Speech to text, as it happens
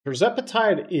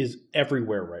Tirzepatide is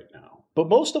everywhere right now, but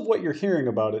most of what you're hearing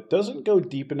about it doesn't go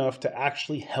deep enough to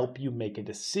actually help you make a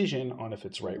decision on if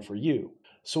it's right for you.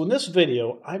 So in this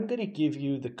video, I'm going to give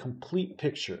you the complete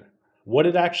picture, what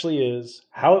it actually is,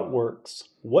 how it works,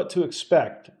 what to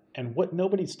expect, and what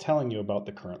nobody's telling you about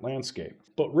the current landscape.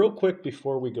 But real quick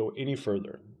before we go any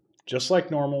further, just like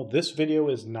normal, this video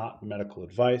is not medical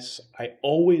advice. I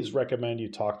always recommend you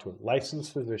talk to a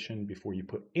licensed physician before you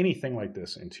put anything like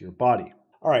this into your body.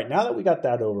 All right, now that we got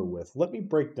that over with, let me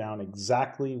break down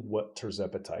exactly what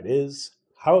tirzepatide is,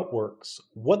 how it works,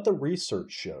 what the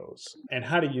research shows, and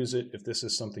how to use it if this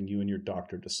is something you and your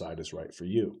doctor decide is right for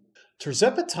you.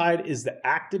 Tirzepatide is the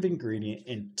active ingredient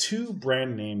in two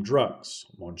brand name drugs,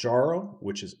 Mounjaro,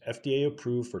 which is FDA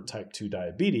approved for type 2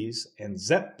 diabetes, and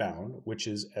Zepbound, which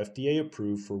is FDA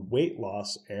approved for weight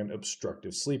loss and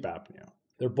obstructive sleep apnea.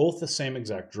 They're both the same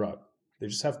exact drug. They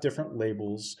just have different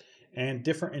labels and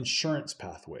different insurance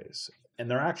pathways,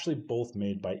 and they're actually both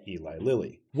made by Eli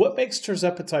Lilly. What makes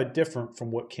tirzepatide different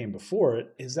from what came before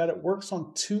it is that it works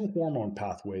on two hormone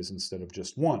pathways instead of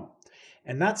just one.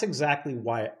 And that's exactly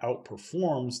why it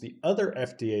outperforms the other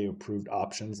FDA-approved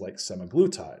options like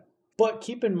Semaglutide. But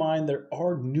keep in mind there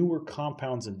are newer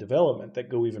compounds in development that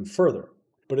go even further.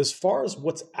 But as far as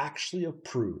what's actually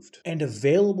approved and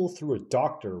available through a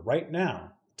doctor right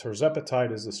now,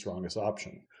 tirzepatide is the strongest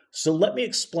option. So let me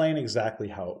explain exactly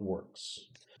how it works.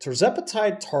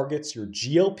 Tirzepatide targets your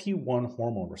GLP-1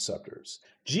 hormone receptors.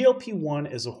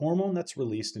 GLP-1 is a hormone that's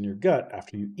released in your gut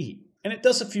after you eat, and it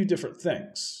does a few different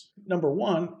things. Number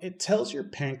one, it tells your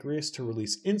pancreas to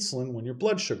release insulin when your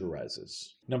blood sugar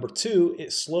rises. Number two,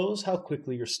 it slows how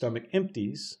quickly your stomach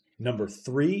empties. Number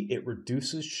three, it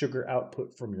reduces sugar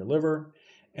output from your liver.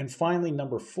 And finally,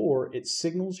 number four, it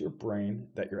signals your brain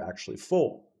that you're actually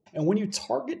full. And when you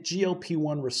target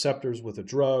GLP-1 receptors with a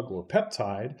drug or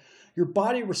peptide, your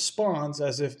body responds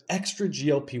as if extra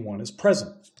GLP-1 is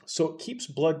present. So it keeps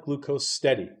blood glucose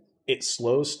steady. It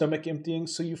slows stomach emptying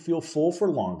so you feel full for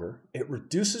longer. It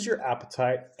reduces your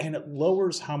appetite, and it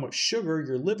lowers how much sugar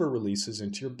your liver releases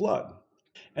into your blood.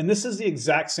 And this is the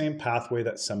exact same pathway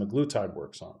that semaglutide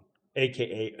works on,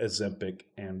 aka Ozempic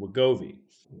and Wegovy.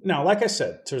 Now, like I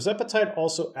said, tirzepatide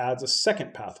also adds a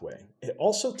second pathway. It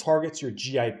also targets your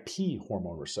GIP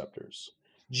hormone receptors.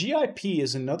 GIP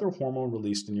is another hormone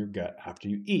released in your gut after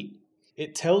you eat.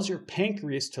 It tells your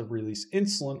pancreas to release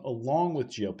insulin along with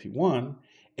GLP-1.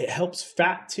 It helps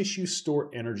fat tissue store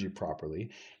energy properly,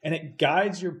 and it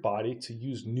guides your body to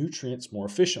use nutrients more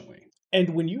efficiently.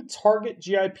 And when you target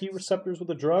GIP receptors with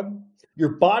a drug, your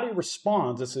body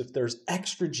responds as if there's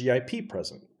extra GIP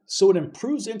present. So it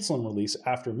improves insulin release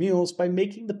after meals by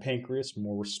making the pancreas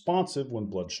more responsive when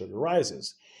blood sugar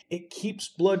rises. It keeps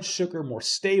blood sugar more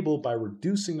stable by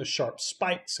reducing the sharp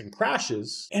spikes and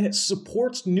crashes, and it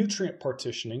supports nutrient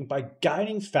partitioning by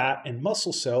guiding fat and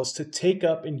muscle cells to take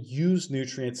up and use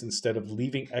nutrients instead of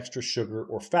leaving extra sugar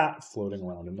or fat floating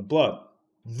around in the blood.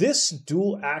 This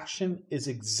dual action is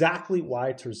exactly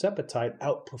why tirzepatide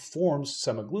outperforms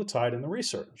semaglutide in the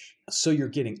research. So you're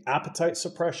getting appetite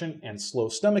suppression and slow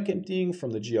stomach emptying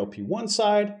from the GLP-1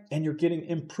 side, and you're getting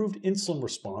improved insulin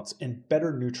response and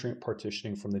better nutrient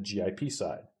partitioning from the GIP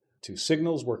side. Two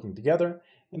signals working together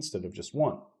instead of just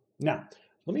one. Now,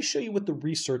 let me show you what the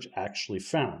research actually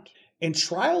found. In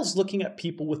trials looking at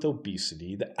people with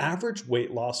obesity, the average weight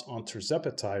loss on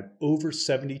tirzepatide over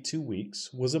 72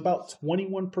 weeks was about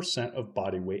 21% of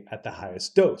body weight at the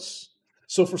highest dose.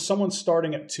 So for someone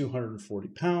starting at 240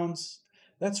 pounds,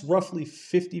 that's roughly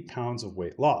 50 pounds of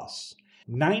weight loss.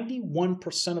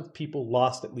 91% of people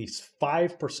lost at least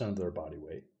 5% of their body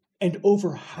weight, and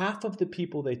over half of the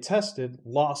people they tested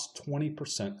lost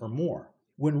 20% or more.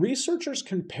 When researchers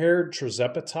compared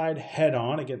tirzepatide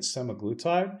head-on against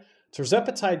semaglutide,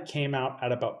 tirzepatide came out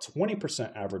at about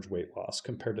 20% average weight loss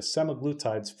compared to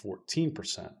semaglutide's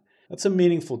 14%. That's a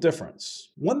meaningful difference.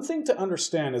 One thing to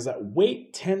understand is that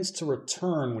weight tends to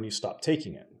return when you stop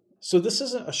taking it. So this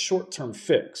isn't a short-term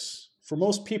fix. For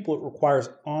most people, it requires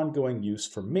ongoing use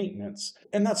for maintenance,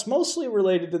 and that's mostly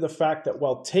related to the fact that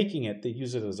while taking it, they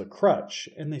use it as a crutch,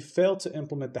 and they fail to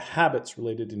implement the habits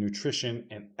related to nutrition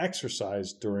and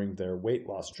exercise during their weight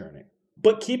loss journey.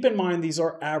 But keep in mind, these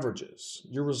are averages.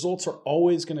 Your results are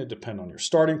always going to depend on your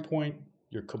starting point,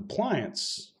 your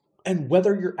compliance, and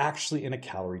whether you're actually in a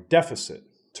calorie deficit.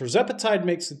 Tirzepatide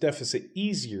makes the deficit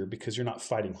easier because you're not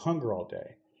fighting hunger all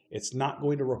day. It's not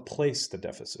going to replace the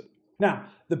deficit. Now,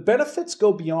 the benefits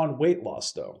go beyond weight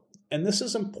loss though, and this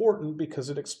is important because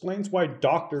it explains why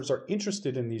doctors are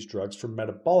interested in these drugs for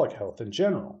metabolic health in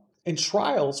general. In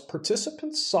trials,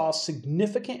 participants saw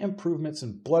significant improvements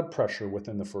in blood pressure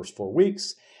within the first 4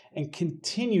 weeks and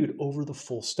continued over the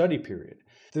full study period.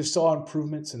 They saw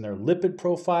improvements in their lipid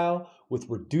profile with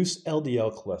reduced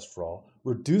LDL cholesterol,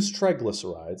 reduced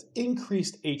triglycerides,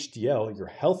 increased HDL, your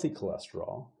healthy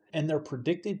cholesterol, and their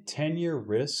predicted 10-year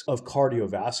risk of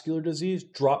cardiovascular disease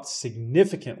dropped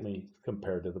significantly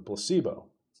compared to the placebo.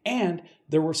 And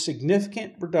there were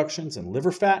significant reductions in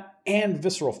liver fat and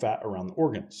visceral fat around the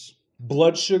organs.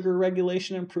 Blood sugar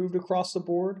regulation improved across the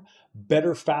board,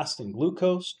 better fasting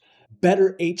glucose,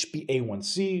 better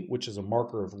HbA1c, which is a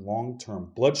marker of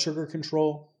long-term blood sugar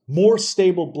control, more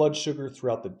stable blood sugar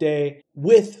throughout the day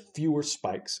with fewer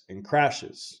spikes and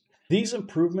crashes. These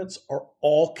improvements are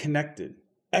all connected.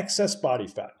 Excess body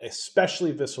fat,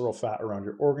 especially visceral fat around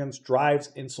your organs, drives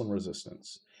insulin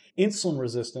resistance. Insulin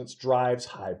resistance drives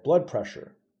high blood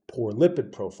pressure, poor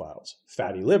lipid profiles,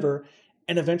 fatty liver,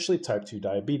 and eventually type 2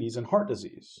 diabetes and heart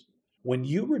disease. When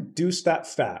you reduce that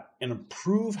fat and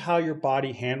improve how your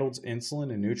body handles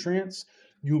insulin and nutrients,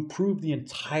 you improve the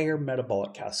entire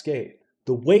metabolic cascade.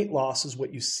 The weight loss is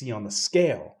what you see on the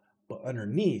scale, but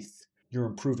underneath, you're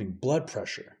improving blood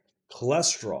pressure,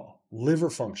 cholesterol, liver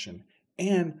function,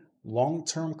 and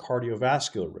long-term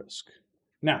cardiovascular risk.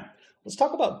 Now, let's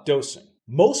talk about dosing.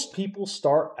 Most people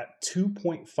start at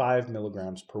 2.5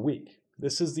 milligrams per week.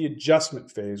 This is the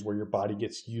adjustment phase where your body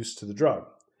gets used to the drug.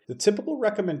 The typical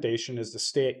recommendation is to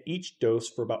stay at each dose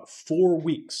for about 4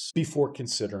 weeks before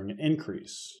considering an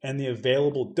increase. And the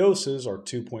available doses are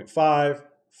 2.5,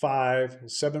 5,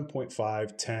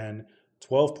 7.5, 10,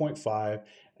 12.5,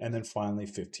 and then finally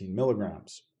 15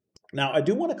 milligrams. Now, I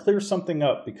do want to clear something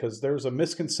up because there's a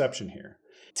misconception here.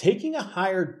 Taking a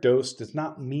higher dose does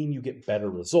not mean you get better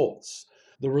results.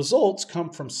 The results come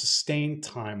from sustained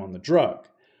time on the drug.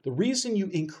 The reason you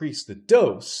increase the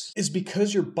dose is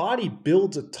because your body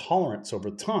builds a tolerance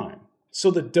over time. So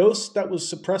the dose that was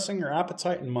suppressing your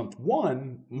appetite in month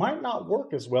 1 might not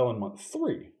work as well in month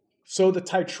 3. So the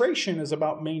titration is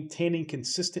about maintaining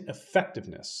consistent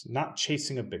effectiveness, not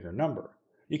chasing a bigger number.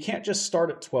 You can't just start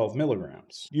at 12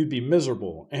 milligrams. You'd be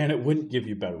miserable and it wouldn't give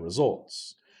you better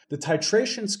results. The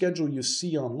titration schedule you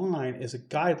see online is a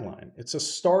guideline. It's a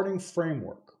starting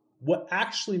framework. What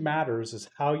actually matters is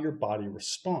how your body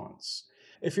responds.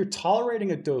 If you're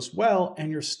tolerating a dose well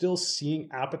and you're still seeing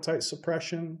appetite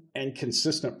suppression and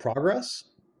consistent progress,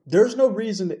 there's no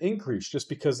reason to increase just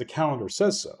because the calendar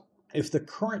says so. If the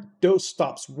current dose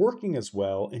stops working as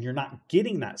well and you're not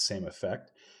getting that same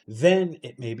effect, then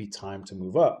it may be time to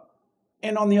move up.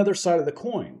 And on the other side of the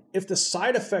coin, if the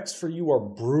side effects for you are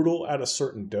brutal at a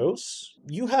certain dose,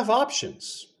 you have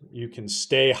options. You can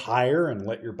stay higher and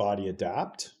let your body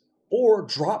adapt, or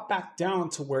drop back down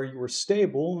to where you were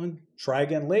stable and try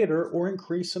again later, or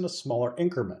increase in a smaller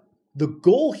increment. The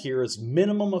goal here is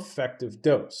minimum effective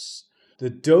dose, the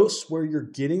dose where you're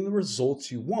getting the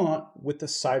results you want with the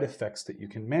side effects that you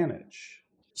can manage.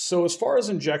 So as far as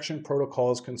injection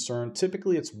protocol is concerned,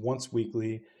 typically it's once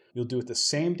weekly. You'll do it the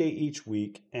same day each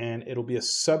week, and it'll be a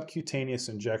subcutaneous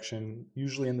injection,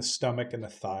 usually in the stomach, in the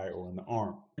thigh, or in the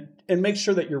arm. And make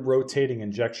sure that you're rotating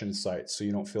injection sites so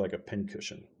you don't feel like a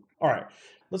pincushion. All right,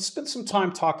 let's spend some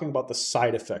time talking about the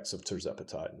side effects of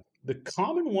tirzepatide. The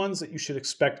common ones that you should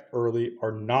expect early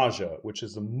are nausea, which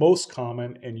is the most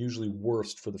common and usually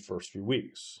worst for the first few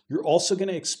weeks. You're also going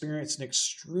to experience an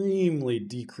extremely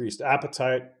decreased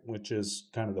appetite, which is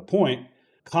kind of the point,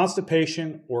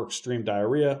 constipation or extreme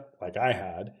diarrhea, like I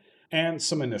had, and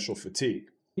some initial fatigue.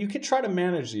 You can try to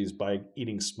manage these by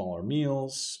eating smaller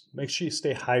meals, make sure you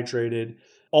stay hydrated,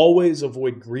 always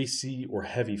avoid greasy or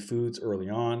heavy foods early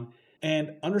on,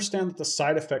 and understand that the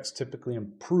side effects typically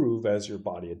improve as your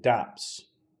body adapts.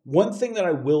 One thing that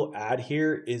I will add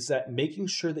here is that making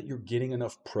sure that you're getting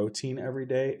enough protein every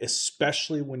day,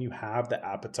 especially when you have the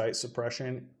appetite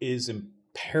suppression, is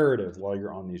imperative while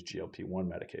you're on these GLP-1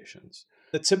 medications.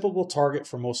 The typical target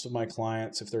for most of my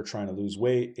clients, if they're trying to lose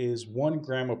weight, is 1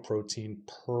 gram of protein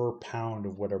per pound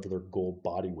of whatever their goal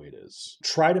body weight is.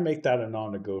 Try to make that a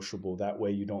non-negotiable. That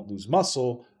way you don't lose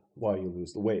muscle while you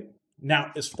lose the weight.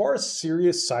 Now, as far as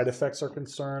serious side effects are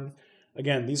concerned,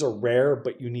 again, these are rare,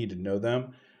 but you need to know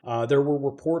them. There were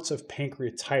reports of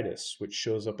pancreatitis, which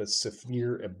shows up as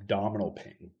severe abdominal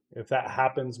pain. If that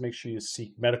happens, make sure you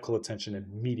seek medical attention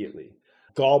immediately.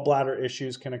 Gallbladder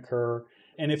issues can occur.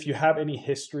 And if you have any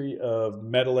history of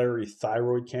medullary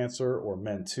thyroid cancer or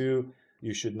MEN2,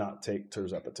 you should not take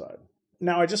tirzepatide.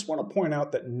 Now, I just want to point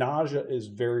out that nausea is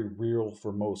very real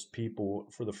for most people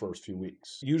for the first few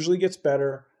weeks. It usually gets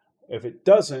better. If it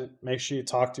doesn't, make sure you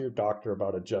talk to your doctor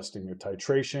about adjusting your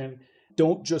titration.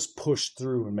 Don't just push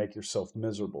through and make yourself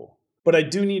miserable. But I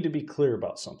do need to be clear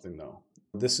about something though.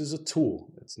 This is a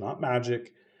tool. It's not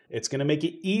magic. It's going to make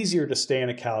it easier to stay in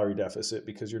a calorie deficit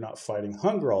because you're not fighting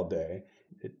hunger all day.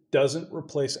 It doesn't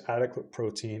replace adequate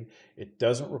protein. It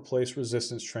doesn't replace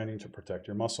resistance training to protect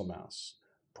your muscle mass.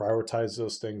 Prioritize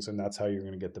those things, and that's how you're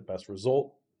going to get the best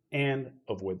result and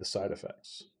avoid the side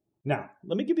effects. Now,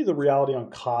 let me give you the reality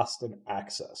on cost and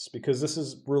access, because this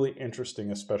is really interesting,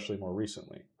 especially more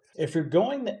recently. If you're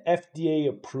going the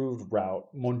FDA-approved route,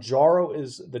 Mounjaro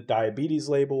is the diabetes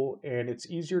label, and it's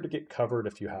easier to get covered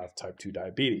if you have type 2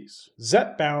 diabetes.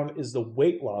 Zepbound is the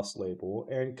weight loss label,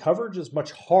 and coverage is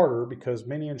much harder because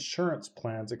many insurance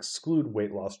plans exclude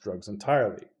weight loss drugs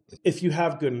entirely. If you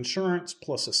have good insurance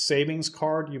plus a savings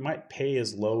card, you might pay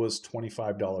as low as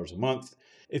 $25 a month.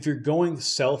 If you're going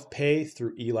self-pay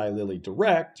through Eli Lilly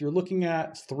Direct, you're looking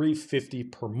at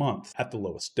 $350 per month at the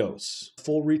lowest dose.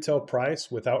 Full retail price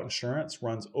without insurance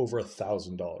runs over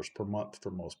 $1,000 per month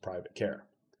for most private care.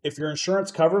 If your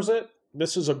insurance covers it,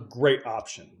 this is a great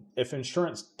option. If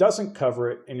insurance doesn't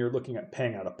cover it and you're looking at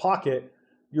paying out of pocket,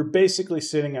 you're basically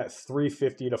sitting at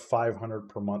 $350 to $500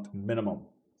 per month minimum.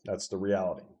 That's the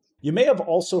reality. You may have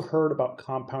also heard about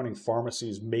compounding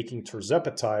pharmacies making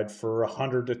Tirzepatide for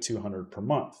 $100 to $200 per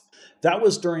month. That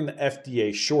was during the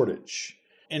FDA shortage.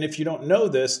 And if you don't know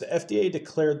this, the FDA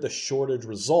declared the shortage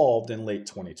resolved in late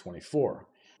 2024.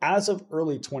 As of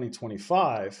early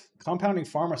 2025, compounding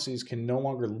pharmacies can no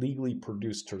longer legally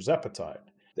produce Tirzepatide.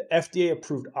 The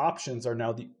FDA-approved options are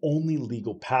now the only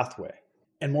legal pathway.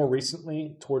 And more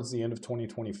recently, towards the end of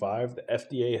 2025, the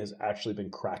FDA has actually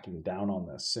been cracking down on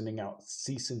this, sending out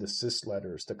cease and desist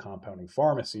letters to compounding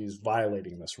pharmacies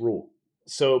violating this rule.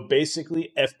 So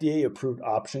basically, FDA-approved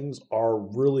options are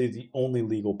really the only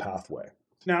legal pathway.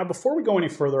 Now, before we go any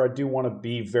further, I do want to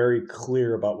be very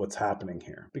clear about what's happening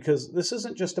here, because this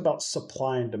isn't just about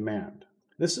supply and demand.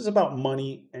 This is about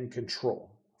money and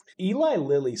control. Eli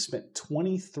Lilly spent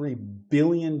 $23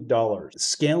 billion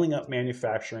scaling up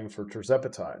manufacturing for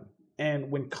Tirzepatide. And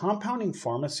when compounding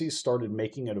pharmacies started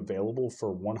making it available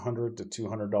for $100 to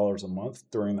 $200 a month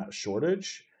during that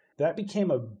shortage, that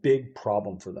became a big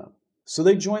problem for them. So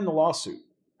they joined the lawsuit,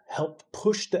 helped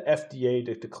push the FDA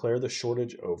to declare the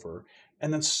shortage over,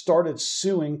 and then started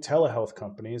suing telehealth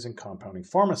companies and compounding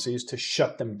pharmacies to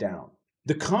shut them down.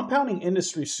 The compounding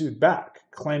industry sued back,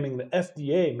 claiming the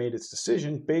FDA made its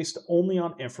decision based only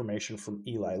on information from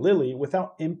Eli Lilly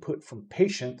without input from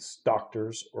patients,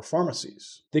 doctors, or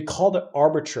pharmacies. They called it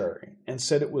arbitrary and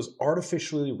said it was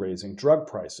artificially raising drug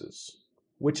prices,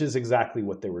 which is exactly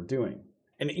what they were doing.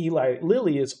 And Eli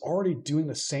Lilly is already doing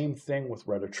the same thing with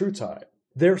Retatrutide.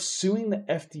 They're suing the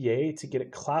FDA to get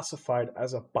it classified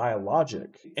as a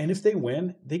biologic. And if they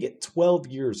win, they get 12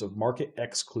 years of market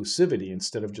exclusivity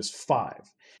instead of just 5.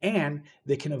 And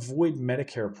they can avoid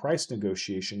Medicare price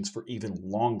negotiations for even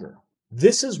longer.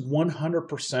 This is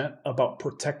 100% about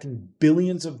protecting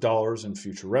billions of dollars in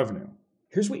future revenue.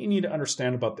 Here's what you need to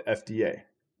understand about the FDA.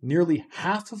 Nearly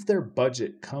half of their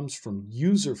budget comes from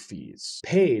user fees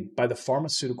paid by the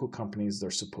pharmaceutical companies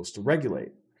they're supposed to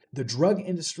regulate. The drug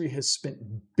industry has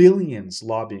spent billions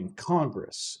lobbying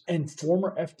Congress, and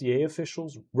former FDA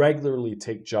officials regularly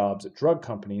take jobs at drug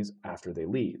companies after they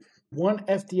leave. One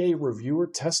FDA reviewer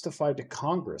testified to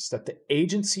Congress that the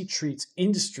agency treats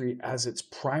industry as its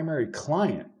primary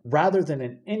client rather than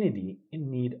an entity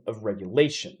in need of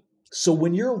regulation. So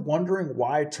when you're wondering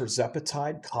why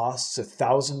Tirzepatide costs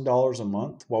 $1,000 a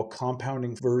month while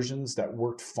compounding versions that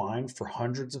worked fine for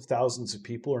hundreds of thousands of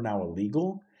people are now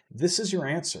illegal, this is your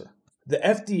answer. The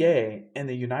FDA and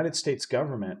the United States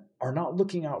government are not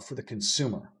looking out for the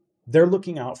consumer. They're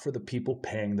looking out for the people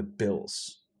paying the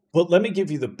bills. But let me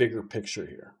give you the bigger picture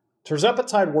here.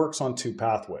 Tirzepatide works on 2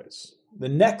 pathways. The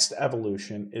next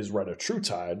evolution is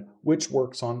Retatrutide, which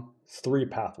works on 3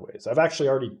 pathways. I've actually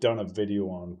already done a video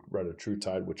on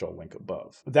Retatrutide, which I'll link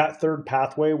above. That 3rd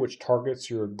pathway, which targets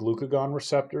your glucagon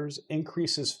receptors,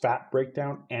 increases fat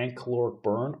breakdown and caloric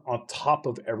burn on top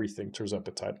of everything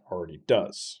Tirzepatide already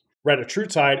does.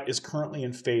 Retatrutide is currently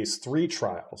in phase 3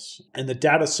 trials, and the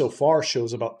data so far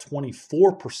shows about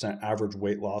 24% average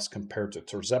weight loss compared to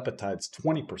Tirzepatide's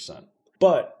 20%.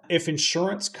 But if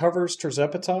insurance covers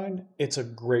Tirzepatide, it's a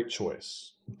great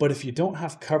choice. But if you don't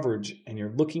have coverage and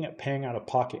you're looking at paying out of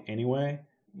pocket anyway,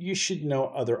 you should know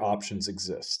other options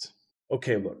exist.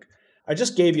 Okay, look, I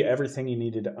just gave you everything you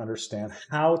needed to understand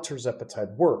how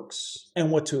Tirzepatide works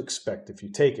and what to expect if you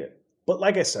take it. But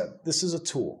like I said, this is a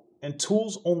tool, and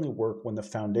tools only work when the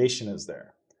foundation is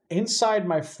there. Inside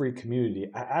my free community,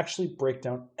 I actually break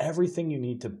down everything you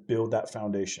need to build that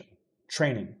foundation.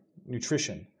 Training,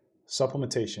 nutrition,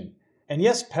 supplementation, and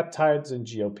yes, peptides and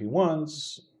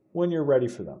GLP-1s when you're ready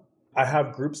for them. I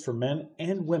have groups for men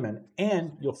and women,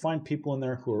 and you'll find people in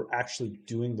there who are actually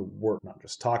doing the work, not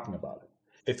just talking about it.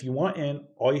 If you want in,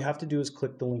 all you have to do is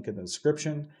click the link in the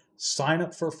description, sign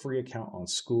up for a free account on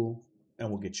School, and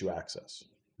we'll get you access.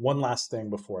 One last thing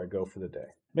before I go for the day.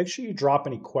 Make sure you drop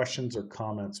any questions or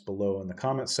comments below in the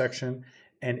comments section.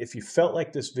 And if you felt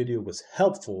like this video was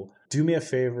helpful, do me a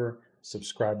favor,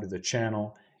 subscribe to the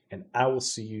channel, and I will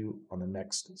see you on the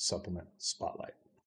next Supplement Spotlight.